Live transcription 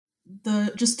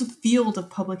the field of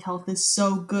public health is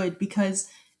so good because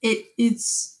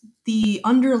it's the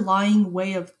underlying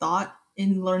way of thought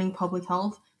in learning public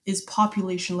health is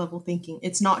population level thinking.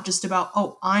 It's not just about,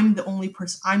 oh, I'm the only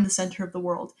person, I'm the center of the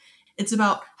world. It's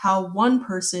about how one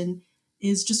person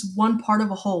is just one part of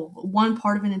a whole, one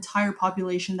part of an entire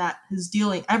population that is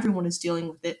dealing, everyone is dealing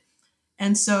with it.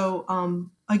 And so,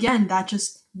 again, that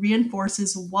just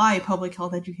reinforces why public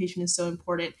health education is so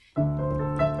important.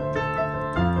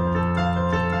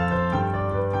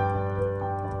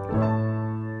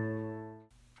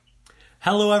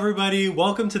 Hello, everybody.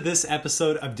 Welcome to this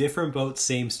episode of Different Boat,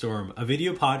 Same Storm, a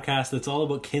video podcast that's all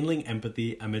about kindling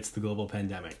empathy amidst the global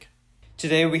pandemic.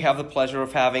 Today, we have the pleasure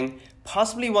of having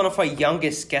possibly one of our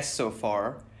youngest guests so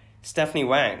far, Stephanie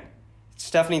Wang.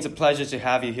 Stephanie, it's a pleasure to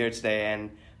have you here today, and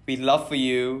we'd love for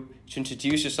you to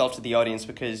introduce yourself to the audience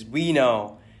because we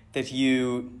know that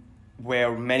you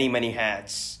wear many, many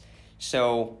hats.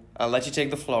 So I'll let you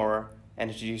take the floor and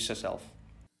introduce yourself.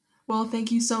 Well,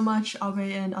 thank you so much,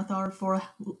 Abe and Athar, for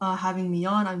having me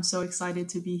on. I'm so excited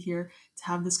to be here to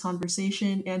have this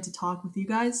conversation and to talk with you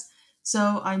guys.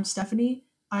 So I'm Stephanie.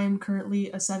 I'm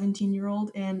currently a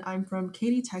 17-year-old and I'm from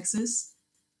Katy, Texas.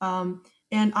 And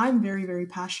I'm very, very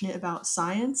passionate about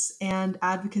science and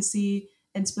advocacy.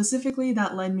 And specifically,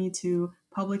 that led me to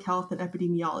public health and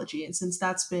epidemiology. And since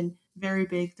that's been very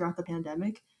big throughout the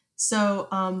pandemic. So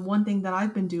one thing that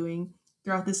I've been doing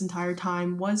throughout this entire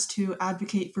time was to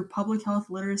advocate for public health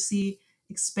literacy,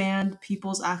 expand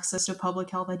people's access to public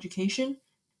health education.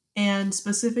 And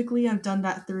specifically, I've done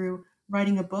that through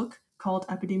writing a book called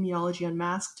Epidemiology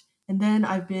Unmasked. And then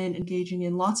I've been engaging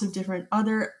in lots of different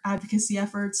other advocacy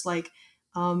efforts like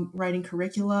writing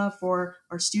curricula for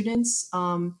our students,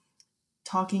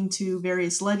 talking to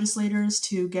various legislators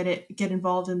to get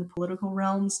involved in the political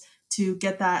realms, to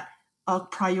get that a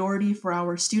priority for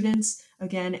our students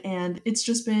again. And it's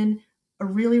just been a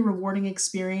really rewarding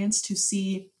experience to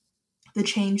see the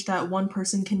change that one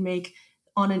person can make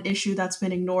on an issue that's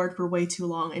been ignored for way too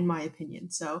long, in my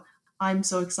opinion. So I'm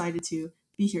so excited to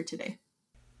be here today.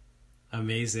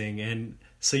 Amazing. And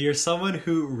so you're someone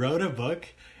who wrote a book,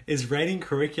 is writing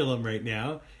curriculum right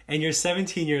now, and you're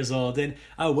 17 years old. And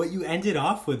what you ended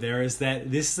off with there is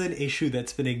that this is an issue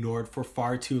that's been ignored for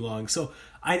far too long. So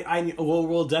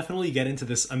we'll definitely get into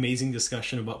this amazing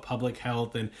discussion about public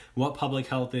health and what public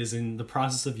health is in the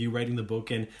process of you writing the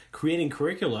book and creating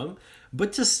curriculum.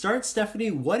 But to start,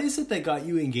 Stephanie, what is it that got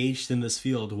you engaged in this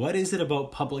field? What is it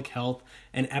about public health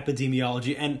and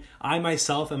epidemiology? And I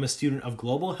myself am a student of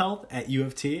global health at U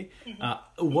of T.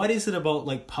 What is it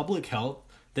about public health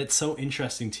that's so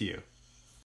interesting to you?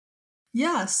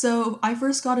 Yeah, so I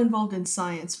first got involved in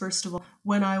science, first of all,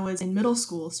 when I was in middle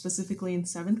school, specifically in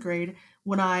 7th grade,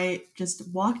 when I just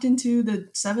walked into the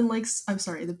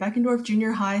the Beckendorf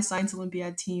Junior High Science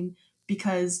Olympiad team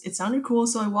because it sounded cool,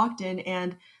 so I walked in,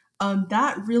 and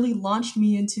that really launched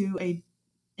me into an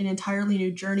entirely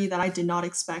new journey that I did not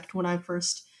expect when I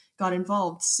first got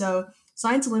involved. So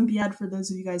Science Olympiad, for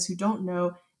those of you guys who don't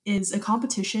know, is a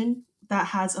competition that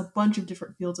has a bunch of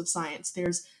different fields of science.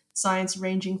 There's science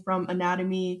ranging from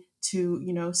anatomy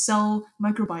to, cell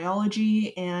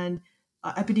microbiology and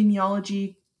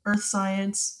epidemiology, earth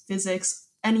science, physics,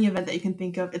 any event that you can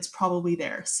think of, it's probably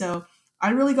there. So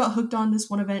I really got hooked on this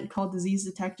one event called Disease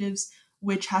Detectives,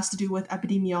 which has to do with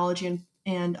epidemiology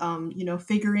and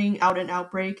figuring out an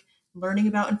outbreak, learning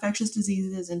about infectious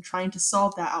diseases and trying to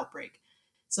solve that outbreak.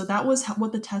 So that was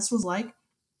what the test was like.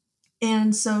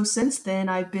 And so since then,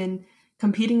 I've been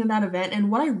competing in that event.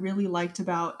 And what I really liked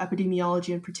about epidemiology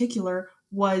in particular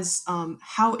was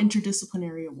how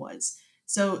interdisciplinary it was.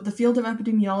 So the field of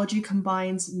epidemiology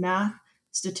combines math,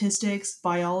 statistics,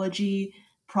 biology,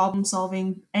 problem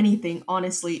solving, anything,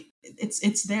 honestly.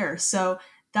 It's there. So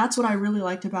that's what I really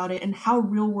liked about it and how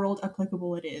real world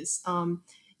applicable it is.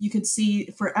 You could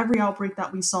see for every outbreak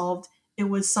that we solved, it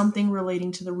was something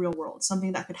relating to the real world,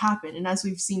 something that could happen. And as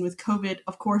we've seen with COVID,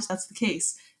 of course, that's the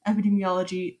case.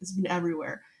 Epidemiology has been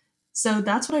everywhere. So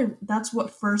that's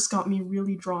what first got me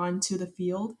really drawn to the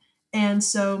field. And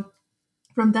so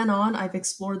from then on, I've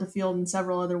explored the field in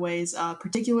several other ways.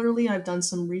 Particularly, I've done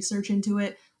some research into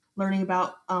it, learning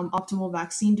about optimal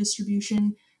vaccine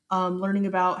distribution, learning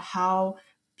about how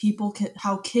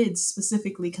kids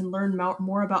specifically can learn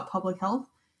more about public health.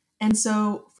 And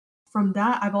so from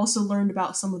that, I've also learned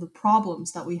about some of the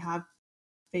problems that we have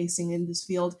facing in this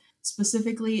field,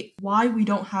 specifically why we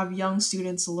don't have young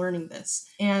students learning this.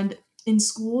 And in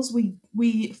schools,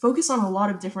 we focus on a lot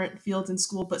of different fields in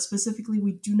school, but specifically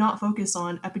we do not focus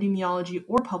on epidemiology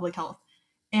or public health.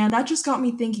 And that just got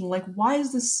me thinking, why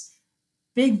is this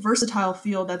big versatile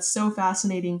field that's so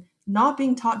fascinating not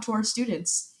being taught to our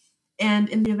students. And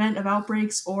in the event of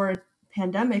outbreaks or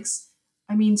pandemics,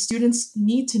 I mean, students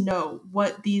need to know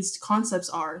what these concepts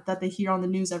are that they hear on the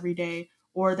news every day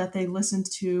or that they listen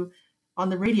to on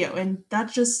the radio. And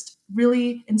that just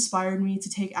really inspired me to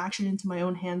take action into my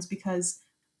own hands because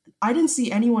I didn't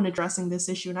see anyone addressing this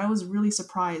issue. And I was really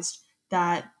surprised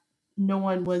that no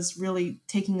one was really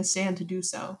taking a stand to do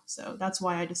so. So that's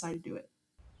why I decided to do it.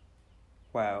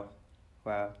 Wow.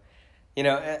 Wow. You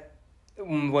know,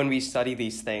 when we study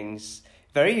these things,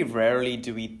 very rarely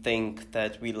do we think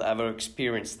that we'll ever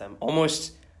experience them,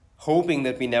 almost hoping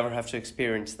that we never have to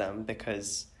experience them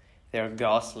because they're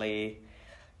ghastly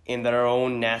in their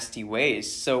own nasty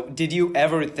ways. So, did you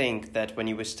ever think that when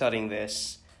you were studying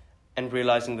this and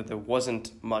realizing that there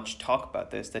wasn't much talk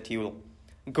about this, that you'll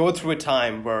go through a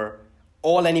time where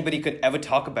all anybody could ever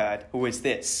talk about who is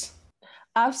this?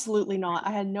 Absolutely not.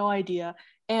 I had no idea.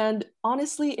 And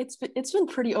honestly, it's been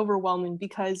pretty overwhelming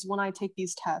because when I take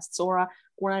these tests or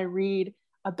when I read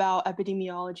about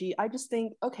epidemiology, I just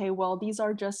think, okay, well, these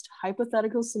are just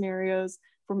hypothetical scenarios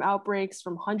from outbreaks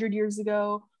from 100 years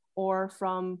ago or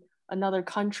from another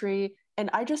country. And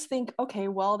I just think, okay,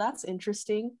 well, that's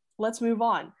interesting. Let's move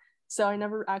on. So I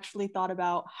never actually thought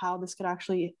about how this could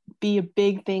actually be a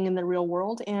big thing in the real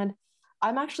world. And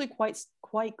I'm actually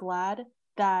quite glad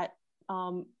that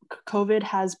COVID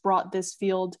has brought this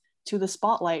field to the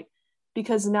spotlight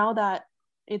because now that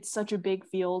it's such a big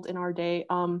field in our day,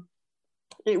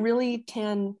 it really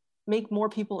can make more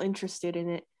people interested in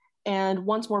it. And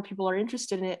once more people are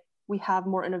interested in it, we have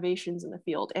more innovations in the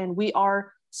field. And we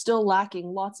are still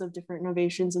lacking lots of different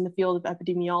innovations in the field of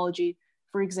epidemiology.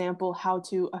 For example, how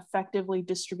to effectively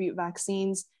distribute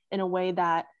vaccines in a way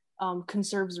that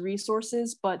conserves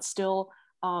resources, but still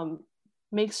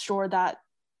makes sure that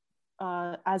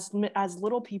as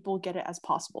little people get it as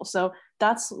possible. So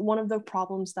that's one of the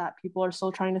problems that people are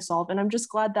still trying to solve. And I'm just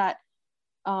glad that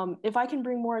if I can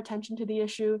bring more attention to the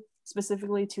issue,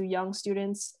 specifically to young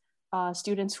students,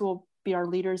 students who will be our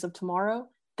leaders of tomorrow,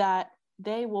 that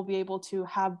they will be able to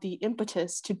have the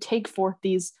impetus to take forth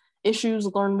these issues,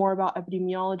 learn more about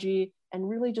epidemiology, and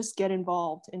really just get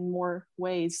involved in more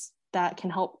ways that can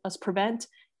help us prevent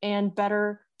and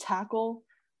better tackle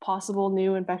possible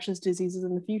new infectious diseases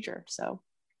in the future. So,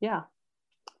 yeah.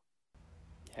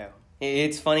 Yeah.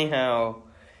 It's funny how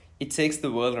it takes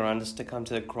the world around us to come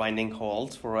to a grinding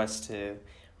halt for us to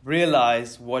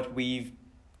realize what we've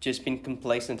just been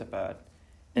complacent about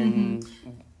Mm-hmm.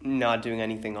 and not doing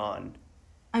anything on.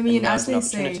 I And mean, now as it's an they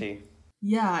say, opportunity.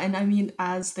 yeah, and I mean,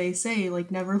 as they say,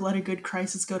 like, never let a good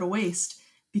crisis go to waste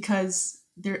because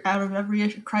there, out of every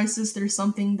crisis, there's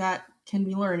something that can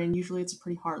be learned, and usually it's a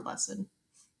pretty hard lesson.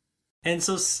 And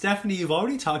so, Stephanie, you've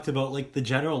already talked about like the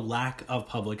general lack of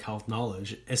public health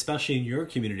knowledge, especially in your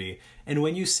community. And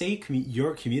when you say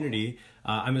your community,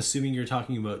 I'm assuming you're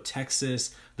talking about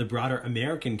Texas, the broader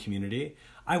American community.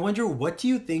 I wonder, what do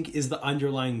you think is the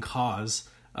underlying cause,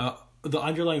 the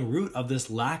underlying root of this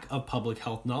lack of public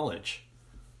health knowledge?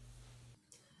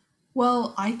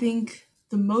 Well, I think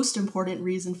the most important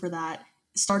reason for that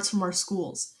starts from our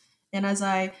schools. And as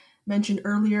I mentioned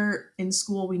earlier, in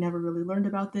school, we never really learned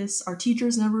about this. Our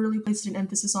teachers never really placed an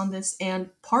emphasis on this.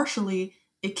 And partially,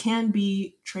 it can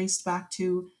be traced back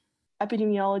to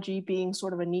epidemiology being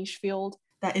sort of a niche field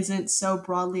that isn't so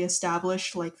broadly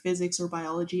established like physics or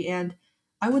biology. And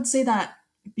I would say that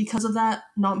because of that,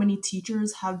 not many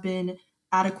teachers have been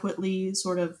adequately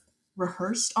sort of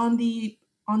rehearsed on the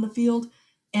field,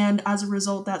 and as a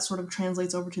result that sort of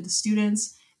translates over to the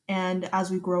students, and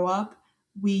as we grow up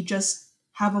we just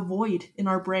have a void in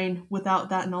our brain without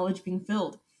that knowledge being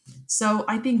filled. So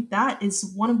I think that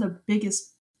is one of the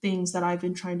biggest things that I've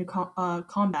been trying to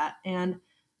combat. And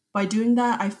by doing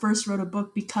that, I first wrote a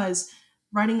book because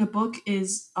writing a book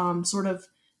is sort of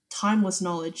timeless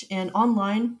knowledge, and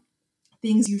online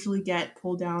things usually get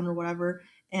pulled down or whatever,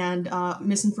 and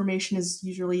misinformation is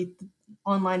usually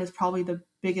online is probably the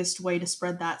biggest way to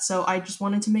spread that. So I just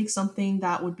wanted to make something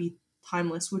that would be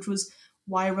timeless, which was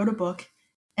why I wrote a book.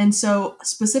 And so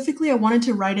specifically, I wanted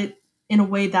to write it in a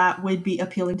way that would be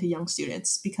appealing to young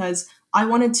students because I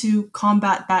wanted to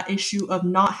combat that issue of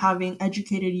not having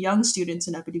educated young students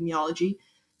in epidemiology.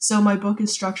 So my book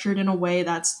is structured in a way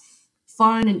that's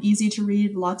fun and easy to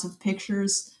read, lots of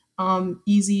pictures,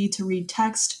 easy to read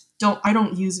text. I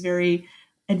don't use very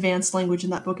advanced language in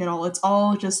that book at all. It's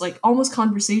all just like almost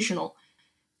conversational.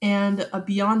 And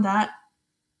beyond that,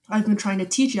 I've been trying to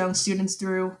teach young students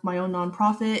through my own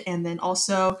nonprofit. And then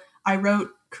also, I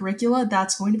wrote curricula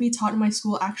that's going to be taught in my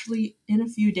school actually in a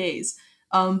few days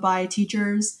by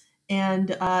teachers.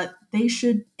 And they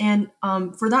should, and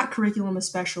for that curriculum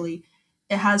especially,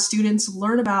 It has students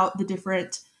learn about the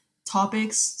different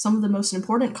topics, some of the most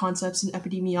important concepts in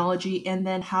epidemiology, and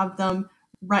then have them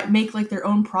make like their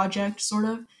own project, sort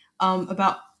of,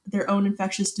 about their own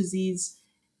infectious disease,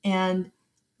 and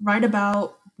write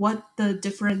about what the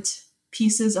different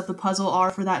pieces of the puzzle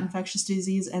are for that infectious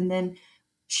disease, and then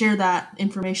share that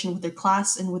information with their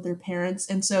class and with their parents.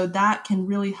 And so that can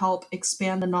really help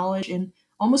expand the knowledge in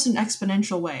almost an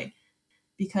exponential way,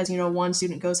 because one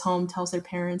student goes home, tells their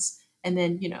parents, and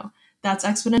then that's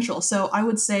exponential. So I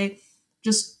would say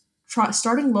just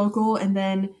starting local, and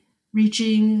then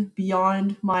reaching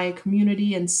beyond my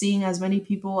community and seeing as many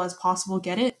people as possible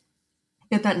get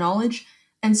that knowledge.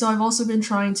 And so I've also been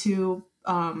trying to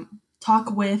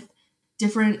talk with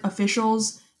different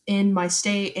officials in my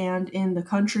state and in the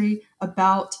country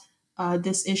about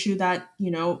this issue, that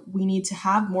we need to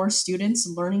have more students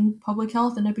learning public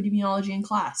health and epidemiology in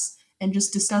class, and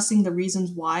just discussing the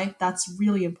reasons why. That's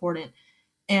really important.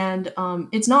 And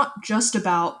it's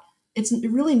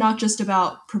really not just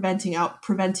about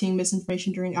preventing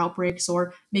misinformation during outbreaks,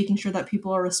 or making sure that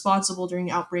people are responsible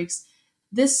during outbreaks.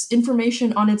 This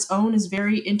information on its own is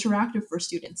very interactive for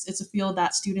students. It's a field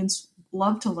that students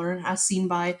love to learn, as seen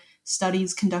by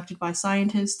studies conducted by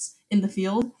scientists in the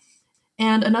field.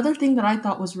 And another thing that I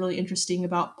thought was really interesting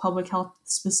about public health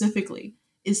specifically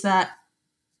is that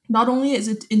not only is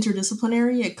it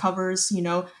interdisciplinary, it covers,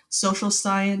 social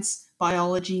science,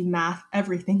 biology, math,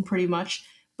 everything pretty much,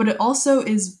 but it also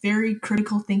is very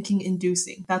critical thinking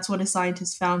inducing. That's what a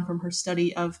scientist found from her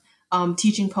study of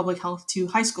teaching public health to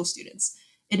high school students.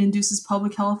 It induces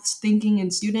public health thinking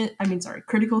in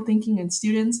critical thinking in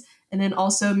students, and then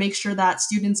also make sure that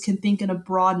students can think in a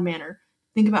broad manner.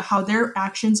 Think about how their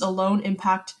actions alone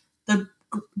impact the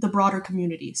broader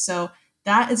community. So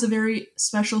that is a very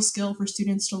special skill for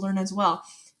students to learn as well.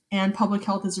 And public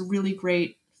health is a really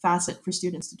great facet for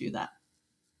students to do that.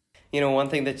 One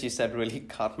thing that you said really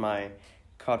caught my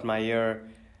ear,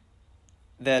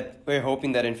 that we're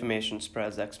hoping that information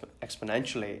spreads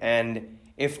exponentially. And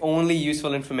if only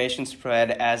useful information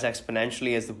spread as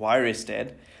exponentially as the virus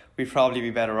did, we'd probably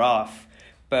be better off.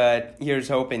 But here's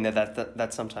hoping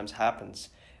that sometimes happens.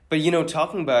 But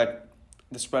talking about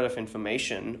the spread of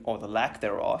information, or the lack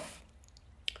thereof,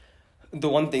 the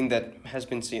one thing that has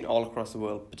been seen all across the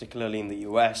world, particularly in the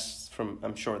US, from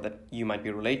I'm sure that you might be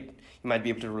able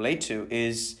to relate to,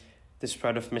 is the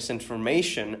spread of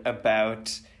misinformation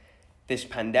about this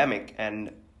pandemic,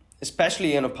 and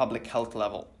especially on a public health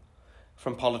level,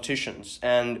 from politicians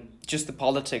and just the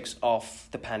politics of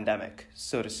the pandemic,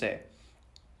 so to say.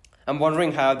 I'm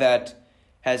wondering how that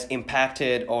has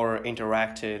impacted or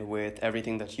interacted with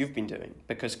everything that you've been doing,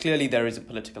 because clearly there is a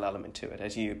political element to it,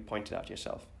 as you pointed out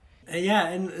yourself. Yeah,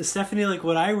 and Stephanie, like,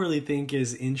 what I really think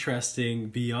is interesting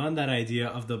beyond that idea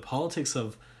of the politics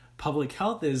of public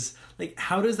health is, like,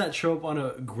 how does that show up on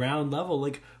a ground level?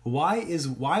 Like, why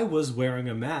was wearing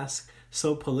a mask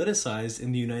so politicized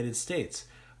in the United States?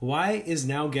 Why is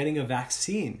now getting a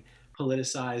vaccine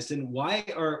politicized? And why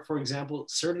are, for example,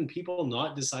 certain people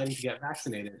not deciding to get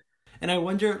vaccinated? And I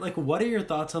wonder, like, what are your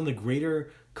thoughts on the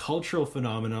greater cultural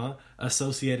phenomena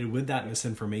associated with that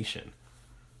misinformation?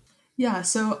 Yeah,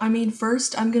 so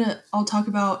first I'll talk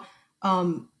about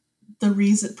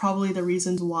probably the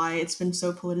reasons why it's been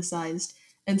so politicized.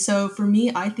 And so for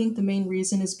me, I think the main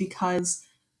reason is because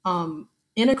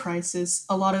in a crisis,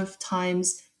 a lot of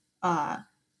times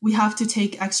we have to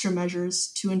take extra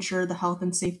measures to ensure the health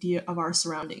and safety of our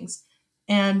surroundings.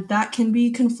 And that can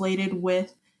be conflated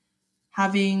with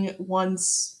having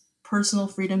one's personal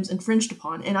freedoms infringed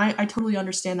upon. And I totally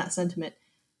understand that sentiment.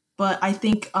 But I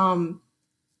think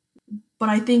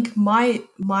my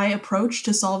approach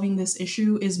to solving this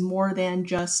issue is more than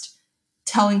just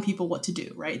telling people what to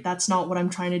do, right? That's not what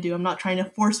I'm trying to do. I'm not trying to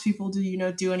force people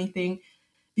to, do anything,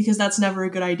 because that's never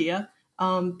a good idea.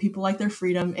 People like their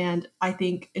freedom, and I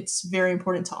think it's very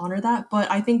important to honor that. But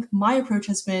I think my approach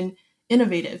has been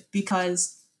innovative,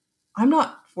 because I'm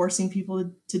not forcing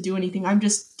people to do anything. I'm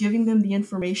just giving them the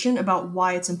information about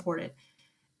why it's important.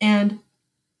 And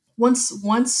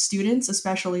once students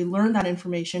especially learn that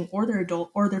information, or their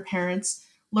adult or their parents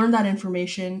learn that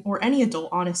information, or any adult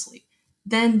honestly,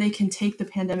 then they can take the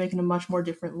pandemic in a much more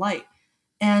different light.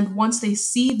 And once they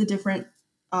see the different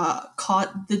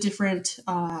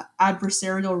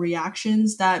adversarial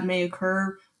reactions that may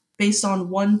occur based on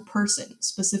one person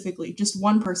specifically, just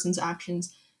one person's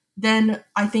actions, then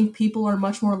I think people are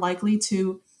much more likely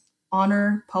to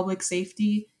honor public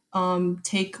safety,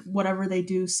 take whatever they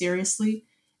do seriously.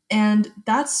 And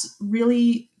that's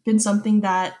really been something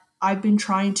that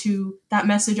that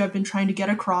message I've been trying to get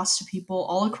across to people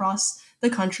all across the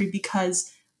country,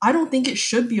 because I don't think it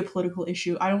should be a political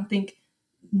issue. I don't think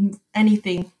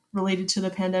anything related to the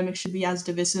pandemic should be as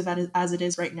divisive as it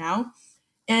is right now.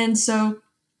 And so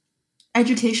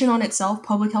education on itself,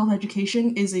 public health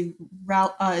education, is a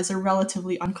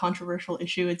relatively uncontroversial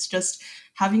issue. It's just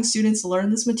having students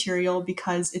learn this material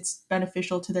because it's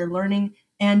beneficial to their learning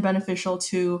and beneficial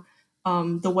to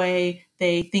the way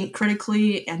they think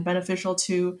critically and beneficial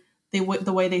to the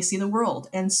way they see the world.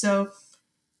 And so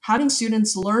having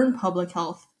students learn public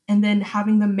health and then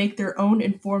having them make their own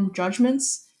informed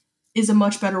judgments is a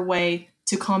much better way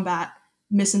to combat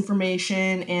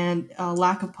misinformation and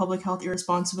lack of public health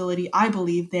irresponsibility, I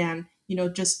believe, than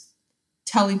just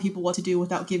telling people what to do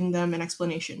without giving them an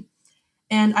explanation.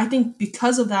 And I think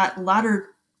because of that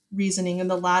latter reasoning and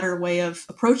the latter way of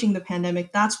approaching the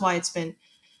pandemic, that's why it's been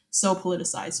so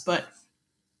politicized. But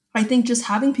I think just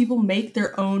having people make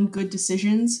their own good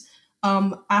decisions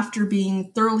after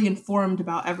being thoroughly informed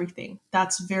about everything,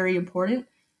 that's very important.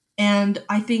 And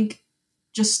I think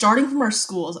just starting from our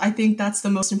schools, I think that's the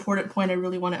most important point I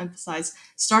really want to emphasize.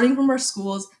 Starting from our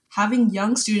schools, having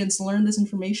young students learn this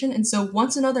information. And so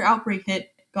once another outbreak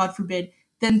hit, God forbid,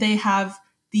 then they have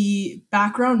the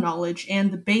background knowledge and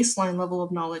the baseline level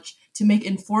of knowledge to make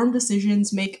informed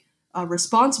decisions, make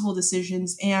responsible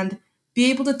decisions, and be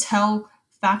able to tell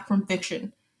fact from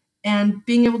fiction. And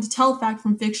being able to tell fact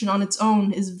from fiction on its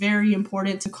own is very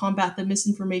important to combat the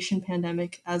misinformation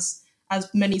pandemic, as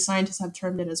many scientists have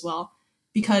termed it as well.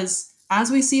 Because as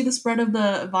we see the spread of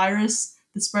the virus,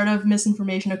 the spread of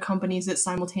misinformation accompanies it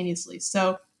simultaneously.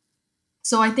 So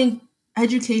I think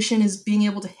education is being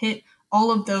able to hit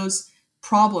all of those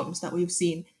problems that we've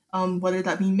seen, whether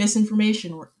that be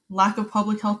misinformation or lack of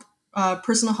public health,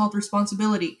 personal health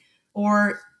responsibility,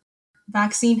 or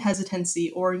vaccine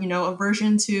hesitancy, or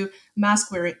aversion to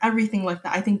mask wearing, everything like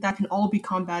that. I think that can all be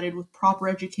combated with proper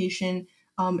education,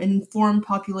 an informed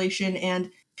population,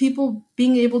 and people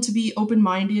being able to be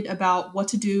open-minded about what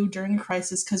to do during a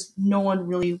crisis, because no one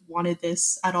really wanted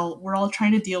this at all. We're all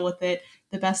trying to deal with it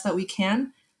the best that we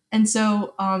can. And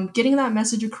so getting that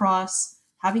message across,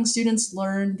 having students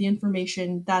learn the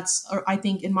information, that's, I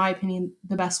think, in my opinion,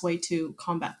 the best way to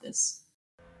combat this.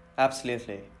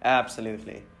 Absolutely,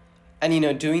 absolutely.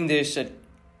 And doing this at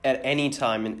any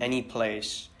time in any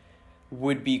place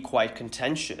would be quite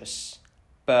contentious.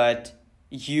 But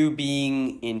you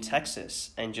being in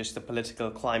Texas and just the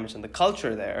political climate and the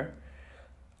culture there,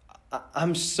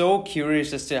 I'm so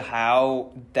curious as to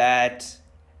how that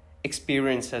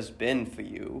experience has been for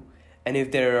you, and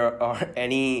if there are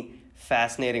any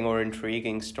fascinating or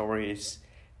intriguing stories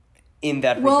in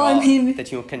that Well, I regard mean,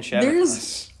 that you can share with there's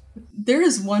us. there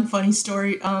is one funny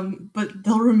story, but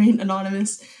they'll remain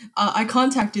anonymous. I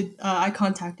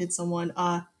contacted someone.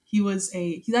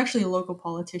 He's actually a local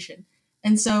politician,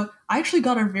 and so I actually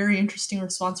got a very interesting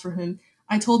response from him.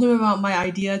 I told him about my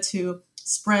idea to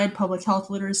spread public health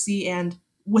literacy and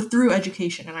with through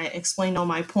education, and I explained all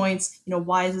my points.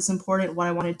 Why is this important? What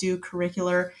I want to do,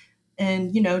 curricular,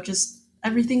 and just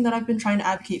everything that I've been trying to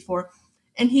advocate for.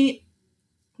 And he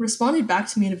responded back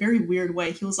to me in a very weird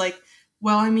way. He was like,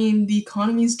 "Well, I mean, the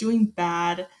economy's doing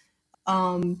bad.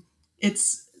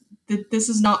 It's this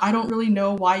is not. I don't really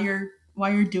know why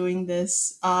you're doing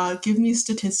this. Give me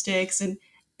statistics." And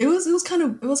it was kind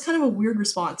of a weird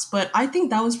response. But I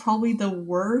think that was probably the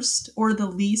worst or the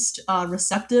least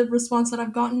receptive response that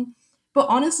I've gotten. But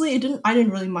honestly, it didn't. I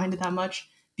didn't really mind it that much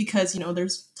because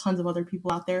there's tons of other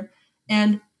people out there,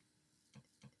 and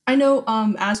I know,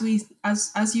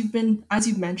 as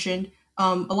you've mentioned,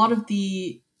 a lot of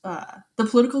the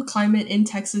political climate in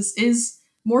Texas is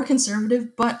more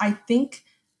conservative, but I think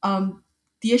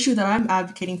the issue that I'm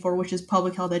advocating for, which is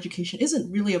public health education,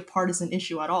 isn't really a partisan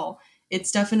issue at all.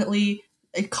 It's definitely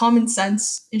a common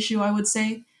sense issue, I would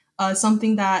say,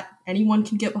 something that anyone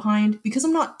can get behind. Because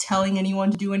I'm not telling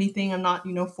anyone to do anything. I'm not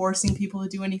forcing people to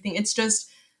do anything. It's just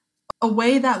a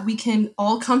way that we can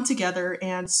all come together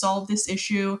and solve this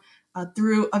issue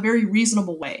through a very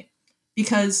reasonable way.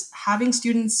 Because having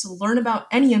students learn about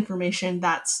any information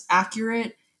that's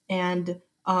accurate and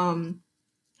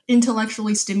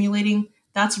intellectually stimulating,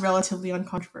 that's relatively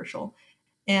uncontroversial.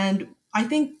 And I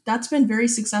think that's been very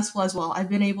successful as well. I've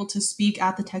been able to speak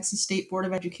at the Texas State Board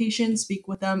of Education, speak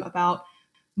with them about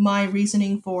my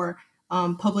reasoning for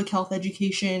public health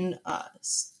education,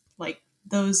 like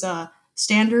those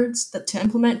standards that to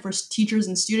implement for teachers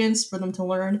and students for them to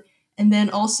learn, and then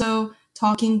also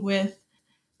talking with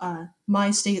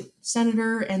my state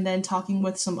senator, and then talking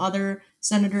with some other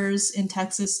senators in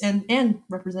Texas and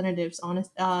representatives.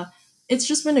 Honest,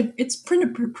 it's been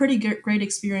a pretty great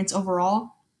experience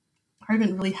overall. I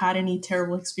haven't really had any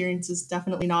terrible experiences,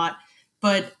 definitely not.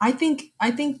 But I think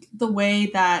the way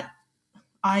that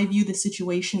I view the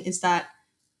situation is that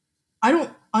I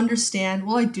don't understand.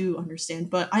 Well, I do understand,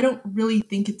 but I don't really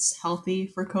think it's healthy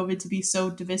for COVID to be so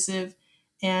divisive.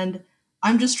 And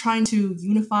I'm just trying to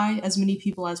unify as many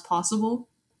people as possible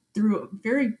through a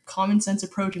very common sense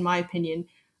approach, in my opinion.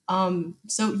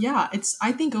 So yeah,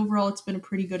 I think overall it's been a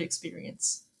pretty good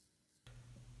experience.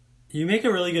 You make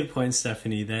a really good point,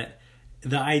 Stephanie, that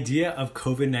the idea of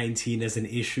COVID-19 as an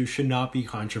issue should not be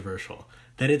controversial.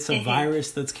 That it's a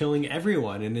virus that's killing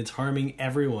everyone and it's harming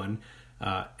everyone.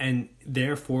 And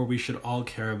therefore, we should all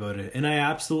care about it. And I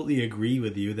absolutely agree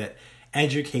with you that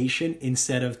education,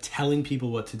 instead of telling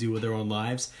people what to do with their own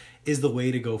lives, is the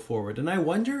way to go forward. And I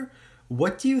wonder,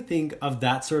 what do you think of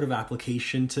that sort of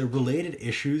application to related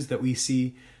issues that we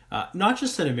see, not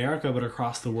just in America, but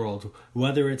across the world,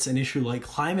 whether it's an issue like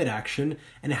climate action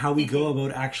and how we go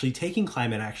about actually taking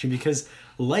climate action? Because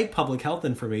like public health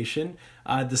information,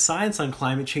 the science on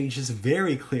climate change is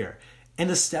very clear. And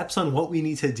the steps on what we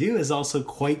need to do is also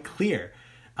quite clear.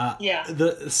 Yeah.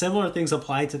 The similar things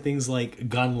apply to things like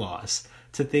gun laws,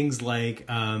 to things like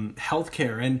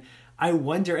healthcare. And I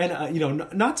wonder,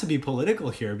 and not to be political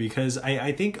here, because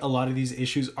I think a lot of these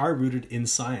issues are rooted in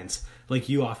science, like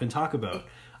you often talk about.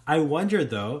 I wonder,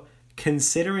 though,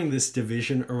 considering this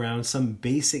division around some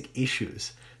basic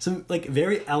issues, some like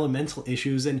very elemental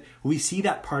issues, and we see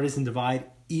that partisan divide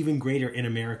even greater in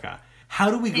America. How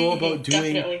do we go about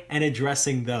doing Definitely. and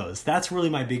addressing those? That's really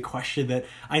my big question that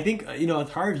I think,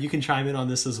 Harv, you can chime in on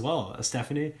this as well.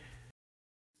 Stephanie?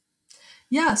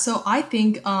 Yeah, so I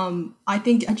think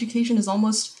education is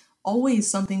almost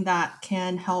always something that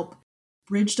can help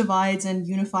bridge divides and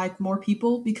unify more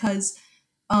people because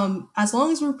as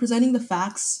long as we're presenting the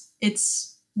facts,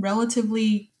 it's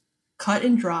relatively cut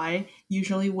and dry,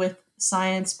 usually with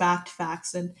science backed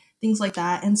facts and things like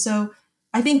that. And so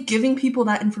I think giving people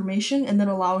that information and then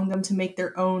allowing them to make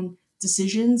their own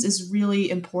decisions is really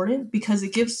important because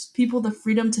it gives people the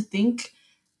freedom to think.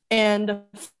 And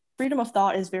freedom of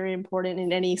thought is very important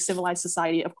in any civilized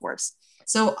society, of course.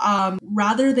 So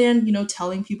rather than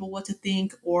telling people what to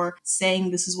think or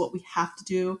saying this is what we have to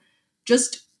do,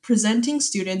 just presenting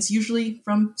students, usually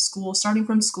from school, starting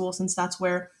from school, since that's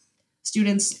where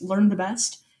students learn the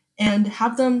best, and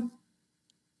have them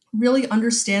really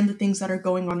understand the things that are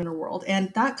going on in our world. And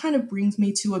that kind of brings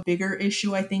me to a bigger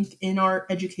issue, I think, in our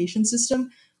education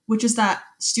system, which is that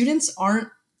students aren't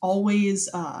always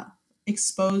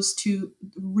exposed to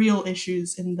real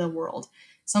issues in the world.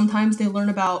 Sometimes they learn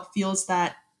about fields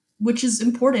that, which is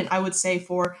important, I would say,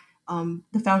 for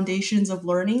the foundations of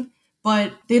learning,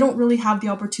 but they don't really have the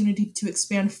opportunity to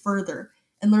expand further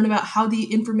and learn about how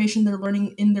the information they're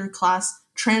learning in their class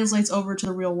translates over to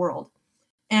the real world.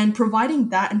 And providing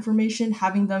that information,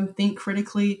 having them think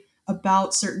critically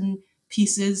about certain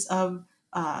pieces of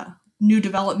new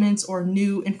developments or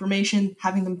new information,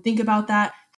 having them think about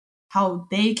that, how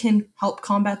they can help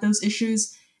combat those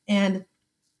issues, and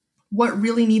what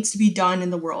really needs to be done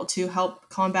in the world to help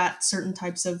combat certain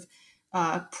types of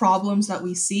problems that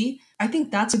we see. I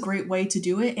think that's a great way to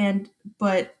do it.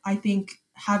 But I think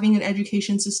having an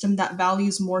education system that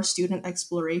values more student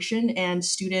exploration and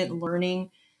student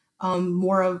learning,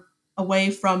 more of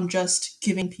away from just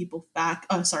giving people back.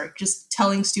 Just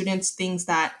telling students things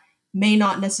that may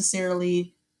not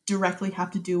necessarily directly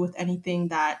have to do with anything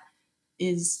that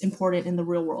is important in the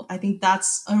real world. I think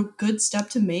that's a good step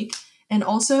to make. And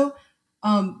also,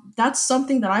 that's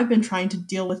something that I've been trying to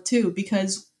deal with too,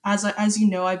 because as you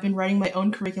know, I've been writing my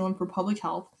own curriculum for public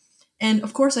health. And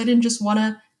of course, I didn't just want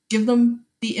to give them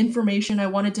the information. I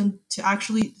wanted them to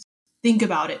actually think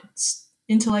about it,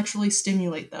 intellectually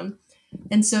stimulate them.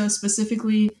 And so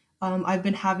specifically, I've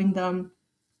been having them,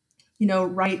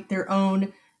 write their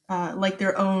own,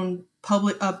 their own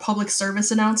public service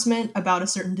announcement about a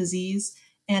certain disease,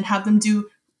 and have them do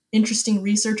interesting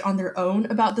research on their own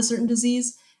about the certain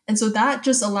disease. And so that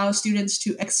just allows students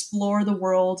to explore the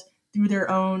world through their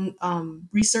own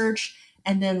research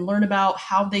and then learn about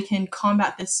how they can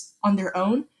combat this on their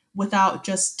own without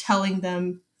just telling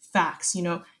them facts,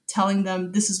 telling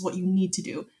them this is what you need to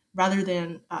do, rather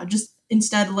than just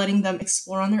instead letting them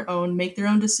explore on their own, make their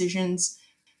own decisions,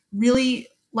 really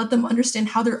let them understand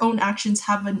how their own actions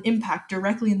have an impact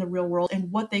directly in the real world and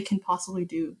what they can possibly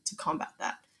do to combat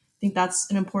that. I think that's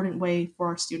an important way for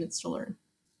our students to learn.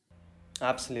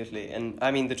 Absolutely. And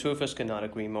I mean, the two of us could not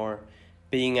agree more.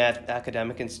 Being at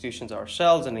academic institutions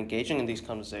ourselves and engaging in these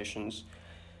conversations,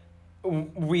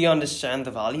 we understand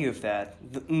the value of that.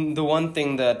 The one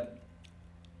thing that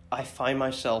I find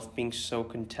myself being so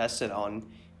contested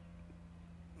on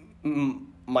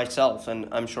myself, and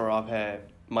I'm sure Abhay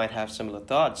might have similar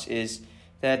thoughts, is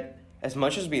that as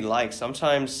much as we like,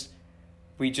 sometimes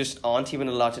we just aren't even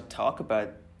allowed to talk about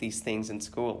these things in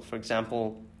school. For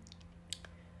example,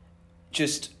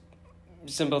 just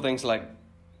simple things like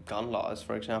gun laws,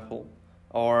 for example,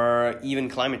 or even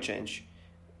climate change.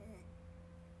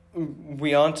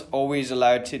 We aren't always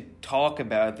allowed to talk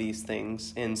about these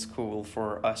things in school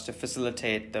for us to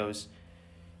facilitate those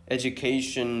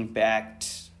education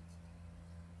backed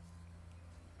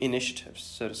initiatives,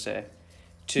 so to say,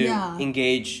 to Yeah.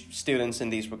 engage students in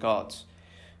these regards.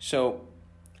 So,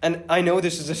 and I know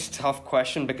this is a tough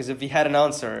question because if we had an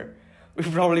answer, we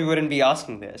probably wouldn't be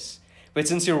asking this. But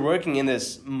since you're working in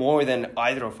this more than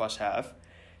either of us have,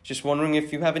 just wondering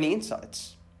if you have any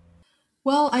insights.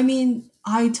 Well, I mean,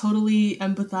 I totally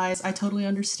empathize. I totally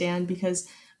understand because,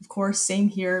 of course, same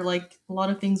here. Like a lot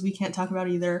of things we can't talk about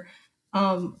either.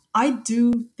 I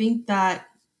do think that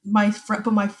my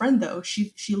friend though,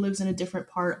 she lives in a different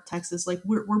part of Texas. Like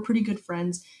we're pretty good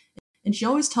friends, and she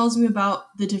always tells me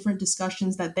about the different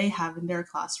discussions that they have in their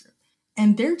classroom.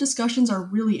 And their discussions are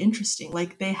really interesting.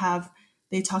 Like they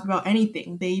talk about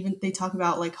anything. They talk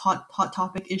about like hot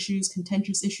topic issues,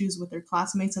 contentious issues with their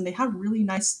classmates, and they have really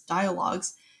nice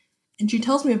dialogues. And she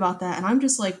tells me about that, and I'm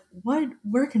just like, what?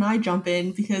 Where can I jump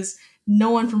in? Because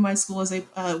no one from my school is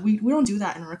a we don't do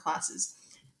that in our classes,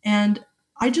 and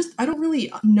I don't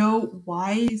really know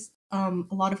why a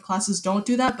lot of classes don't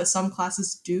do that, but some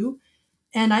classes do.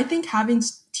 And I think having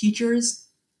teachers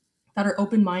that are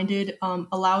open minded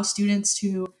allow students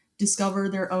to discover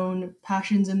their own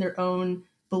passions and their own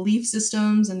belief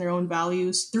systems and their own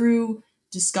values through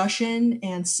discussion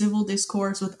and civil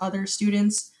discourse with other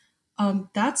students.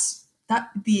 That's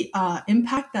that the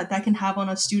impact that that can have on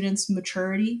a student's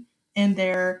maturity and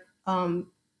their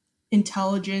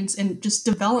intelligence and just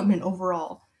development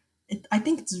overall. I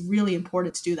think it's really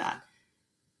important to do that.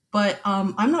 But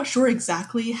I'm not sure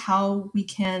exactly how we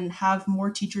can have more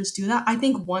teachers do that. I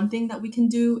think one thing that we can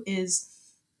do is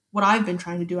what I've been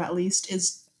trying to do at least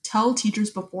is tell teachers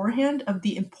beforehand of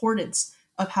the importance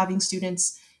of having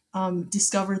students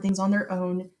discover things on their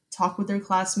own, talk with their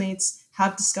classmates,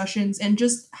 have discussions, and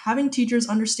just having teachers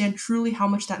understand truly how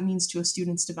much that means to a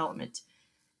student's development.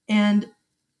 And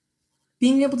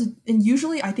being able to, and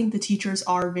usually I think the teachers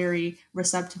are very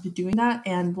receptive to doing that.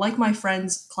 And like my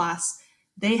friend's class,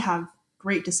 they have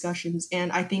great discussions.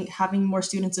 And I think having more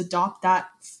students adopt that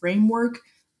framework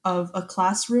of a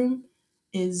classroom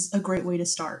is a great way to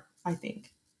start, I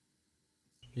think.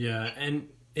 Yeah, and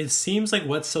it seems like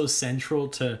what's so central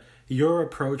to your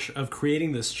approach of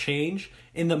creating this change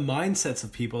in the mindsets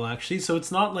of people actually. So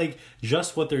it's not like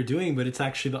just what they're doing, but it's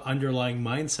actually the underlying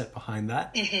mindset behind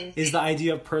that is the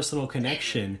idea of personal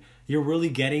connection. You're really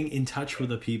getting in touch with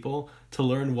the people to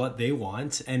learn what they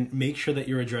want and make sure that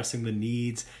you're addressing the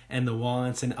needs and the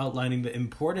wants and outlining the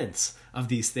importance of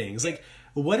these things. Like,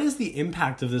 what has the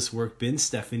impact of this work been,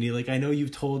 Stephanie? Like, I know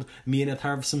you've told me and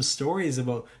Atharv some stories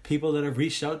about people that have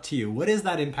reached out to you. What has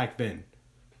that impact been?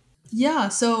 Yeah,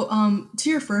 so to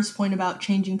your first point about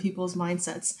changing people's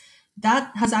mindsets,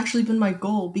 that has actually been my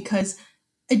goal because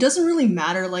it doesn't really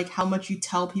matter like how much you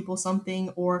tell people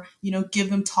something or, give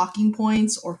them talking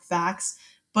points or facts,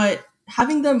 but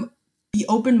having them be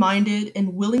open-minded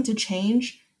and willing to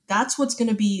change, that's what's going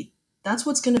to be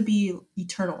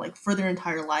eternal like for their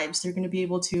entire lives. They're going to be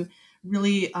able to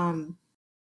really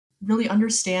really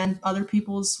understand other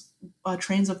people's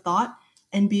trains of thought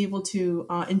and be able to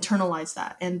internalize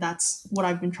that. And that's what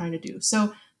I've been trying to do.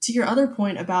 So, to your other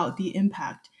point about the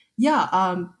impact,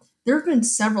 yeah, there have been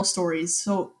several stories.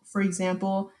 So, for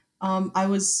example, I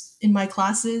was in my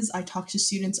classes, I talked to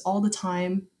students all the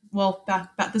time. Well,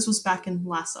 back this was back in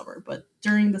last summer, but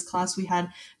during this class, we had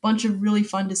a bunch of really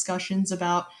fun discussions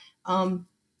about um,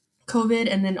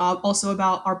 COVID, and then also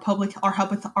about our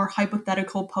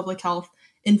hypothetical public health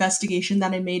investigation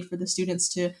that I made for the students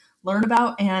to learn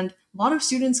about. And a lot of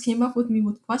students came up with me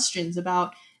with questions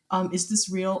about, is this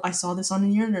real? I saw this on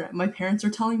the internet. My parents are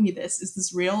telling me this. Is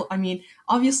this real? I mean,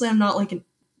 obviously, I'm not like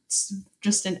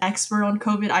just an expert on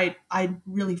COVID. I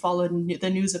really followed the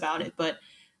news about it, but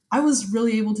I was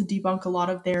really able to debunk a lot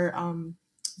of their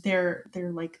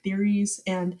like theories,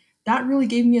 and that really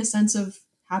gave me a sense of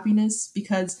happiness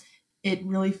because it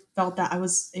really felt that I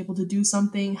was able to do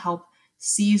something, help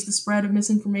seize the spread of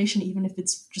misinformation, even if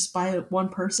it's just by one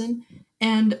person.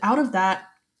 And out of that,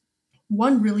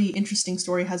 one really interesting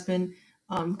story has been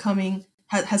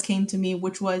has came to me,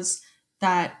 which was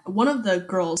that one of the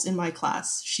girls in my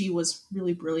class, she was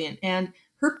really brilliant, and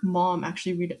her mom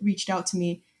actually reached out to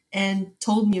me and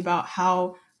told me about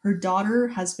how her daughter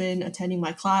has been attending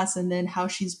my class and then how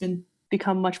she's been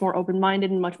become much more open-minded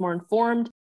and much more informed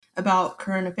about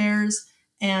current affairs.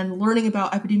 and learning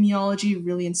about epidemiology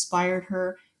really inspired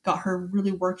her, got her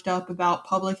really worked up about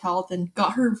public health, and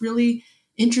got her really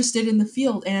interested in the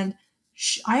field. And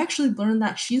I actually learned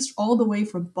that she's all the way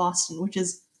from Boston, which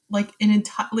is like an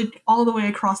entire, like all the way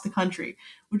across the country,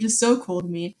 which is so cool to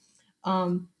me.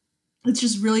 Um, it's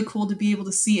just really cool to be able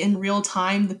to see in real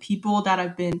time the people that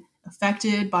have been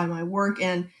affected by my work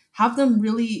and have them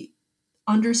really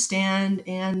understand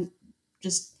and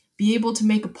just be able to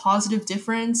make a positive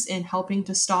difference in helping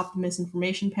to stop the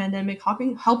misinformation pandemic,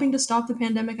 helping to stop the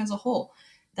pandemic as a whole.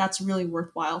 That's really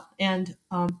worthwhile, and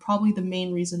probably the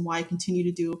main reason why I continue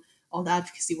to do all the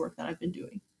advocacy work that I've been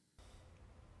doing.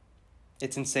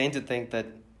 It's insane to think that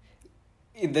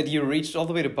you reached all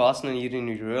the way to Boston and you didn't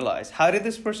even realize. How did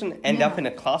this person end up Yeah. in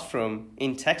a classroom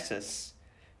in Texas?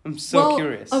 I'm so Well,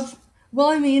 curious.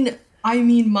 I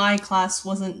mean, my class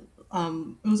wasn't.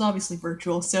 It was obviously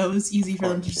virtual, so it was easy Of for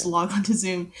them to course, just yeah. log onto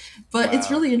Zoom. But it's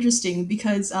Wow. really interesting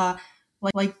because,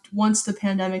 like once the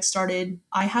pandemic started,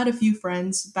 I had a few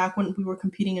friends back when we were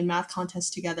competing in math contests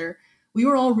together. We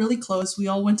were all really close. We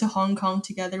all went to Hong Kong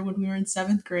together when we were in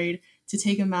seventh grade to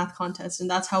take a math contest, and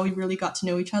that's how we really got to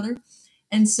know each other.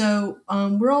 And so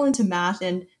we're all into math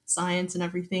and science and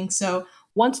everything. So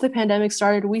once the pandemic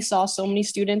started, we saw so many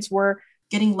students were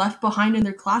getting left behind in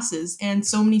their classes, and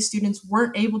so many students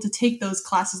weren't able to take those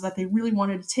classes that they really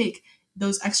wanted to take,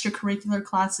 those extracurricular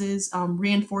classes,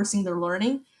 reinforcing their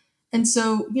learning. And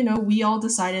so, we all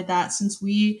decided that since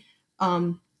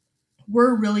um,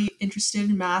 we're really interested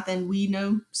in math and we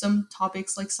know some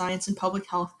topics like science and public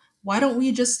health, why don't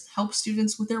we just help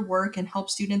students with their work and help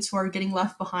students who are getting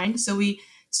left behind? So we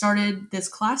started this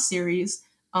class series.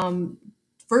 Um,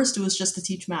 First, it was just to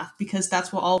teach math because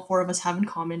that's what all four of us have in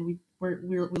common. We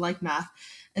like math,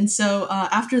 and so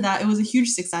after that, it was a huge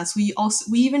success. We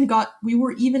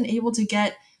were even able to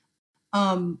get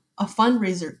a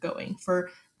fundraiser going for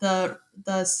the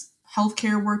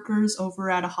healthcare workers over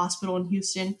at a hospital in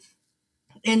Houston,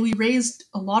 and we raised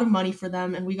a lot of money for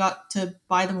them, and we got to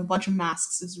buy them a bunch of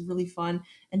masks. It was really fun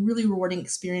and really rewarding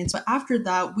experience. But after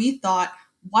that, we thought,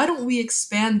 why don't we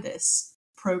expand this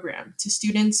program to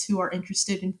students who are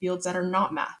interested in fields that are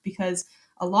not math, because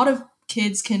a lot of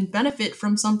kids can benefit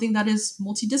from something that is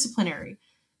multidisciplinary.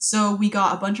 So we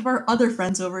got a bunch of our other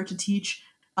friends over to teach.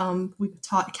 We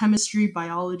taught chemistry,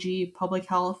 biology, public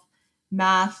health,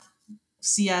 math,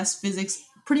 CS, physics,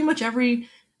 pretty much every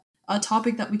a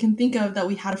topic that we can think of that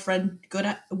we had a friend good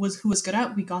at was who was good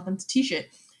at. We got them to teach it,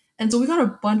 and so we got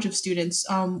a bunch of students.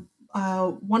 One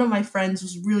of my friends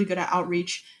was really good at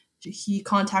outreach. He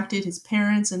contacted his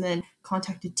parents and then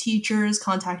contacted teachers,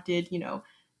 contacted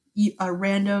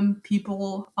random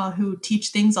people who teach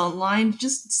things online.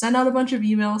 Just send out a bunch of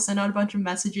emails, send out a bunch of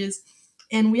messages,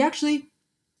 and we actually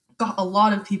got a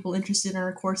lot of people interested in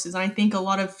our courses. And I think a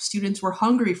lot of students were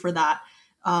hungry for that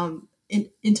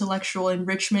intellectual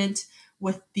enrichment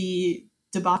with the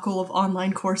debacle of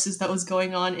online courses that was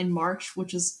going on in March,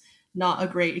 which is not a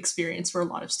great experience for a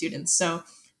lot of students. So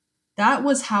that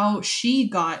was how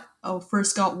she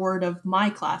first got word of my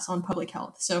class on public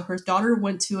health. So her daughter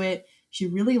went to it, she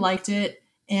really liked it,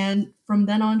 and from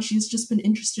then on she's just been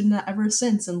interested in that ever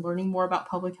since, and learning more about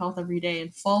public health every day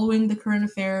and following the current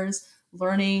affairs,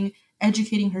 learning,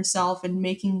 educating herself, and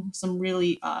making some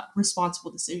really responsible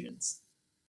decisions.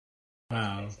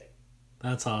 Wow.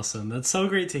 That's awesome. That's so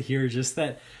great to hear. Just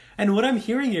that, and what I'm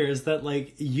hearing here is that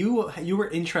like you were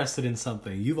interested in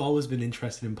something. You've always been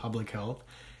interested in public health,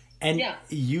 and Yeah.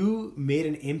 you made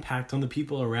an impact on the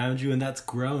people around you, and that's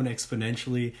grown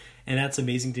exponentially, and that's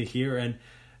amazing to hear. And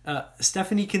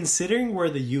Stephanie, considering where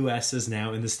the U.S. is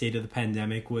now in the state of the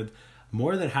pandemic, with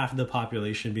more than half of the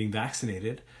population being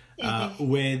vaccinated,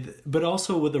 with but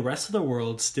also with the rest of the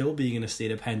world still being in a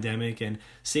state of pandemic and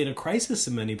state of crisis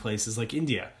in many places like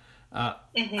India.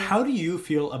 How do you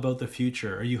feel about the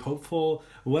future? Are you hopeful?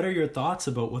 What are your thoughts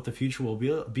about what the future will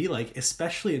be like,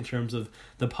 especially in terms of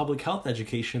the public health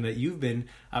education that you've been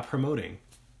promoting?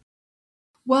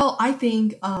 Well, I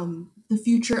think the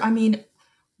future. I mean,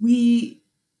 we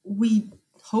we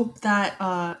hope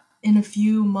that in a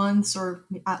few months or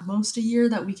at most a year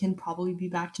that we can probably be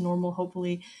back to normal.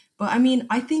 Hopefully, but I mean,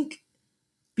 I think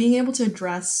being able to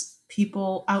address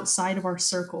people outside of our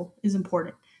circle is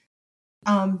important.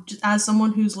 As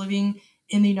someone who's living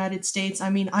in the United States,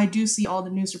 I mean, I do see all the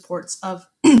news reports of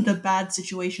the bad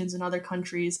situations in other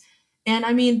countries. And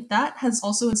I mean, that has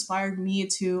also inspired me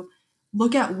to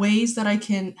look at ways that I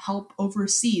can help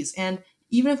overseas. And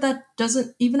even if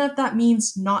that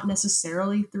means not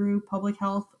necessarily through public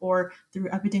health or through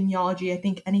epidemiology, I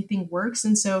think anything works.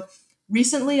 And so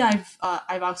recently I've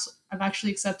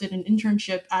actually accepted an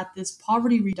internship at this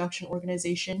poverty reduction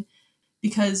organization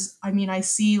because I mean, I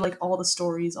see like all the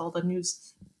stories, all the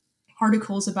news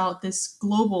articles about this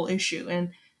global issue,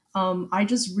 and I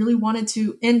just really wanted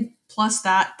to, and plus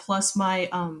that, plus my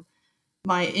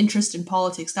interest in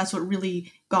politics. That's what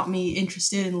really got me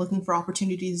interested in looking for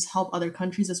opportunities to help other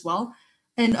countries as well.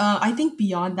 And I think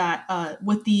beyond that,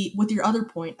 with your other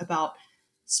point about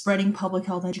spreading public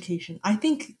health education, I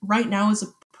think right now is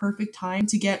a perfect time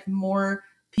to get more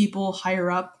people higher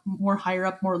up,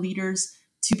 more leaders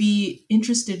to be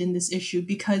interested in this issue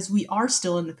because we are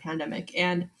still in the pandemic,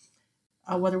 and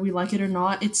whether we like it or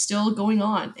not, it's still going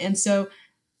on. And so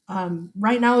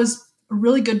right now is a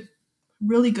really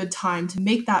good time to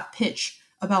make that pitch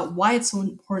about why it's so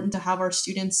important to have our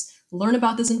students learn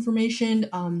about this information,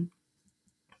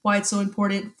 why it's so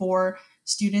important for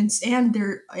students and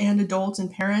adults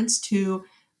and parents to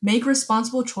make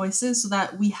responsible choices so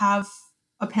that we have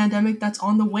a pandemic that's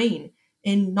on the wane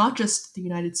in not just the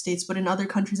United States but in other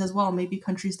countries as well, maybe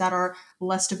countries that are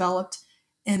less developed.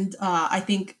 And I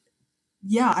think,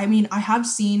 yeah, I mean, I have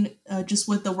seen just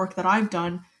with the work that I've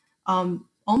done,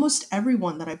 almost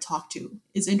everyone that I've talked to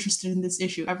is interested in this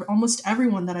issue. Almost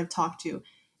everyone that I've talked to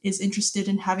is interested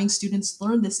in having students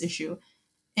learn this issue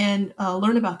and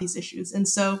learn about these issues. And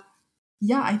so,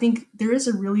 yeah, I think there is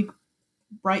a really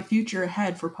bright future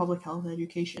ahead for public health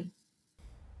education.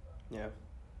 Yeah,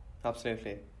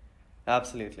 absolutely.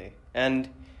 Absolutely. And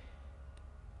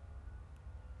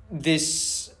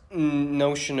this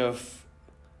notion of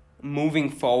moving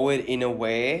forward in a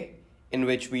way in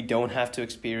which we don't have to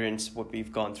experience what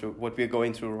we've gone through, what we're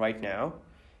going through right now,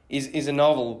 is a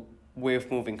novel way of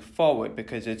moving forward,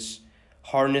 because it's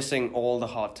harnessing all the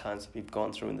hard times that we've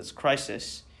gone through in this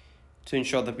crisis to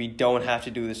ensure that we don't have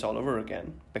to do this all over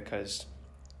again, because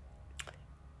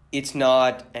it's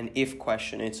not an if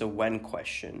question, it's a when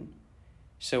question.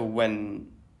 So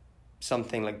when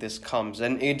something like this comes,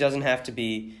 and it doesn't have to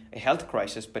be a health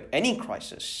crisis, but any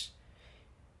crisis,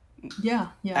 Yeah.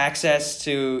 access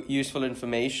to useful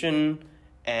information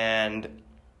and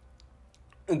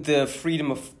the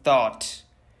freedom of thought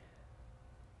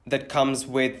that comes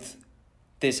with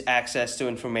this access to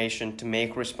information to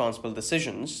make responsible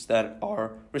decisions that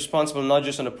are responsible not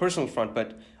just on a personal front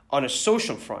but on a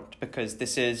social front, because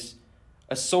this is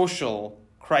a social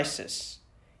crisis.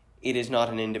 It is not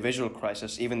an individual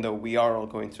crisis, even though we are all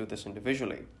going through this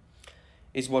individually,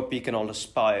 is what we can all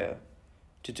aspire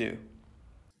to do.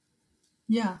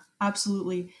 Yeah,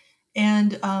 absolutely.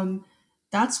 And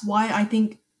that's why I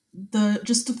think the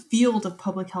field of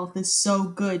public health is so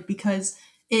good, because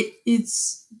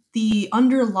it's the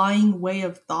underlying way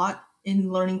of thought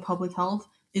in learning public health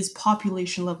is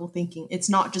population level thinking. It's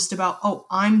not just about, oh,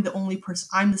 I'm the only person,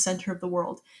 I'm the center of the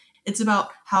world. It's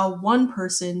about how one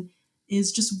person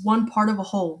is just one part of a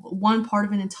whole, one part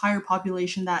of an entire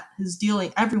population that is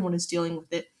dealing, everyone is dealing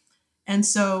with it. And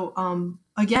so,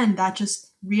 again, that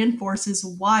just reinforces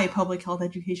why public health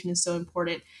education is so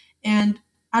important. And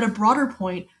at a broader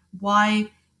point,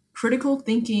 why critical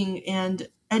thinking and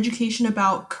education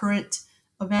about current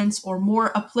events or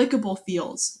more applicable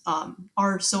fields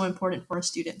are so important for our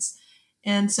students.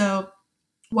 And so,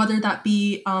 whether that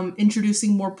be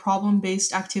introducing more problem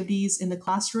based activities in the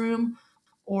classroom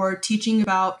or teaching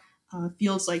about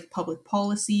fields like public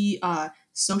policy,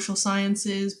 social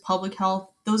sciences, public health,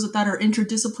 those that are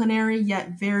interdisciplinary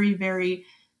yet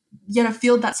yet a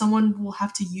field that someone will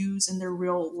have to use in their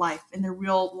real life, in their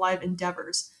real life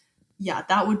endeavors. Yeah,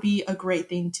 that would be a great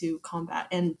thing to combat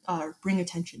and bring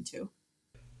attention to.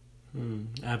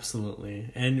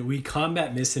 Absolutely. And we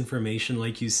combat misinformation,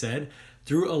 like you said,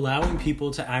 through allowing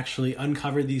people to actually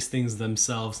uncover these things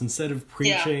themselves instead of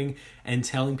preaching and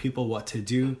telling people what to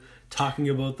do, talking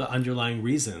about the underlying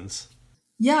reasons.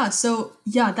 Yeah, so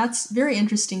yeah, that's very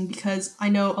interesting because I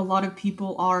know a lot of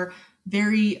people are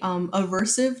very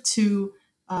aversive to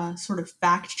sort of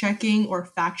fact checking or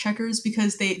fact checkers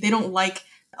because they don't like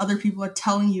other people are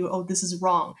telling you, oh, this is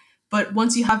wrong. But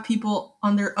once you have people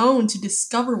on their own to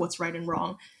discover what's right and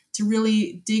wrong, to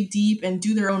really dig deep and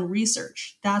do their own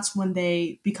research, that's when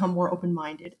they become more open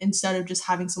minded instead of just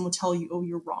having someone tell you, oh,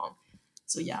 you're wrong.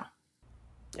 So yeah.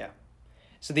 Yeah.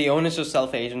 So the onus of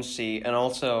self-agency, and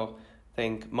also I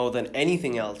think more than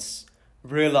anything else,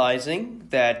 realizing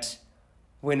that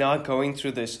we're not going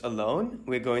through this alone.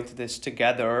 We're going through this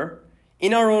together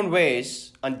in our own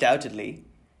ways, undoubtedly.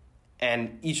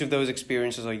 And each of those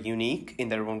experiences are unique in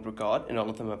their own regard, and all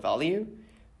of them have value.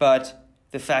 But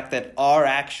the fact that our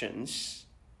actions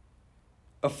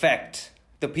affect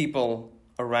the people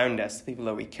around us, the people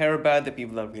that we care about, the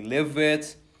people that we live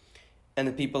with, and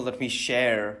the people that we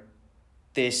share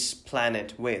this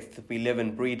planet with, that we live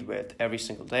and breathe with every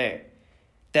single day.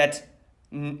 That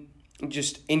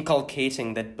just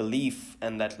inculcating that belief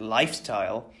and that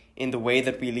lifestyle in the way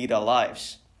that we lead our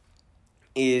lives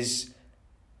is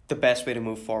the best way to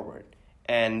move forward.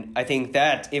 And I think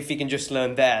that if we can just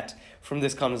learn that from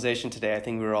this conversation today, I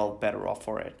think we're all better off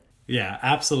for it. Yeah,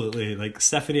 absolutely. Like,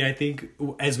 Stephanie, I think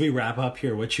as we wrap up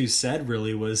here, what you said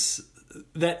really was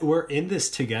that we're in this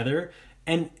together.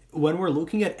 And when we're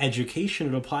looking at education,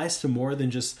 it applies to more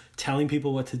than just telling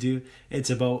people what to do. It's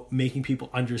about making people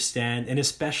understand, and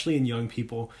especially in young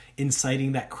people,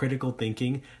 inciting that critical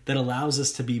thinking that allows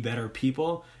us to be better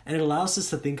people. And it allows us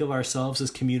to think of ourselves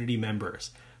as community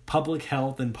members. Public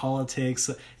health and politics,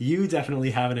 you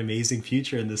definitely have an amazing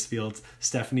future in this field.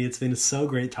 Stephanie, it's been so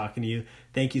great talking to you.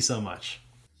 Thank you so much.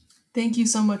 Thank you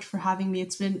so much for having me.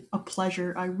 It's been a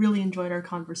pleasure. I really enjoyed our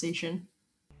conversation.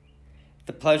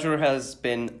 The pleasure has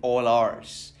been all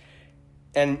ours.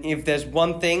 And if there's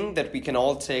one thing that we can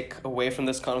all take away from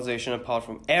this conversation, apart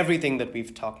from everything that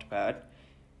we've talked about,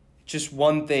 just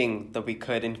one thing that we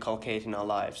could inculcate in our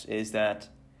lives is that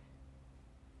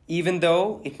even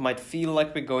though it might feel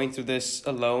like we're going through this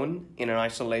alone in an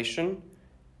isolation,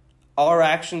 our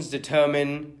actions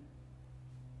determine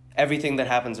everything that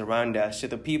happens around us, to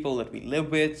the people that we live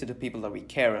with, to the people that we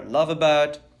care and love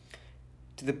about,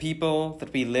 to the people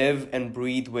that we live and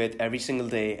breathe with every single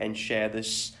day and share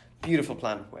this beautiful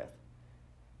planet with.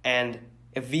 And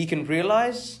if we can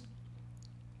realize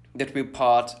that we're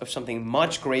part of something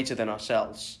much greater than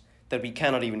ourselves, that we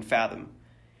cannot even fathom,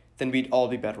 then we'd all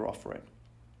be better off for it.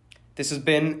 This has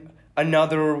been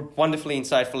another wonderfully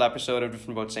insightful episode of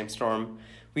Different Boat, Same Storm.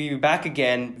 We'll be back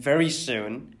again very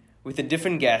soon with a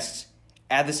different guest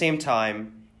at the same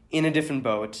time, in a different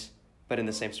boat, but in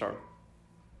the same storm.